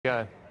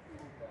Go.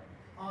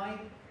 I,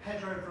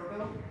 Pedro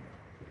Vrubel,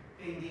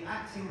 being the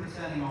acting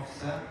returning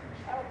officer,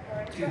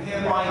 do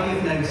hereby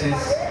give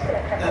notice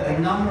that the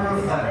number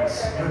of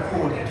votes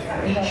recorded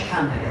for each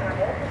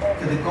candidate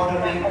for the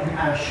Godalming and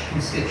Ash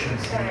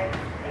constituency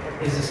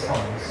is as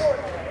follows.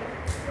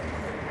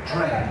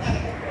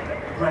 Drage,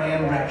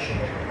 Graham Richard,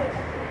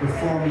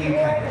 Reform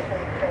UK,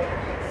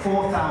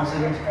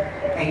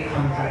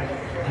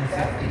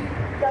 4,850.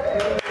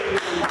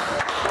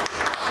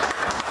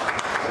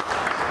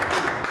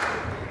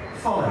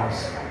 Follows,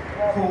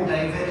 Paul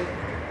David,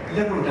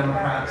 Liberal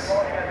Democrats,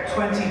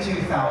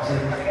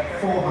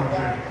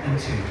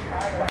 22,402.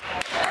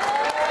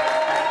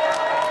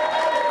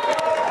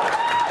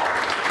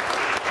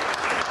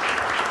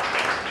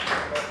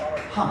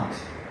 Hunt,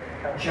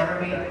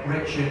 Jeremy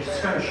Richard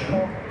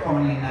Scotian,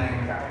 commonly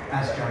known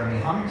as Jeremy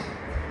Hunt,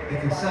 the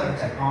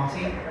Conservative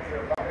Party,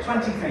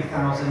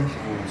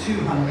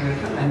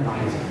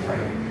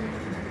 23,293.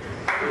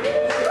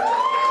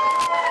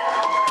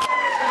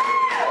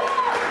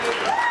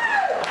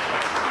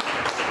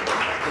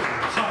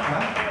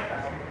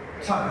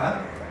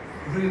 Tucker,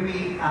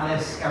 Ruby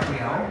Alice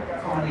Gabrielle,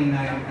 commonly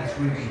known as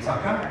Ruby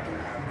Tucker,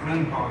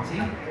 Green Party,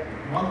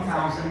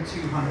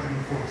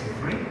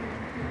 1,243.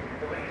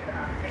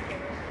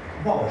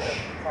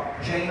 Walsh,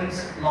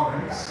 James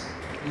Lawrence,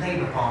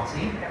 Labour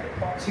Party,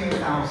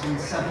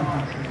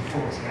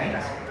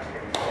 2,748.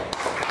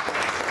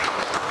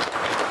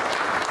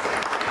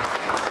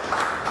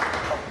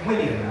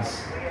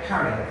 Williams,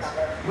 Harriet,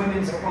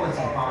 Women's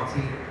Equality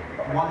Party,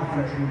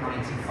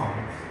 195.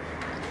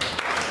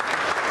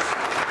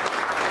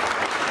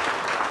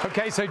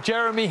 Okay, so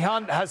Jeremy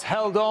Hunt has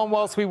held on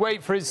whilst we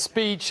wait for his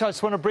speech. I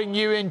just want to bring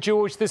you in,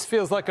 George. This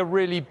feels like a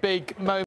really big moment.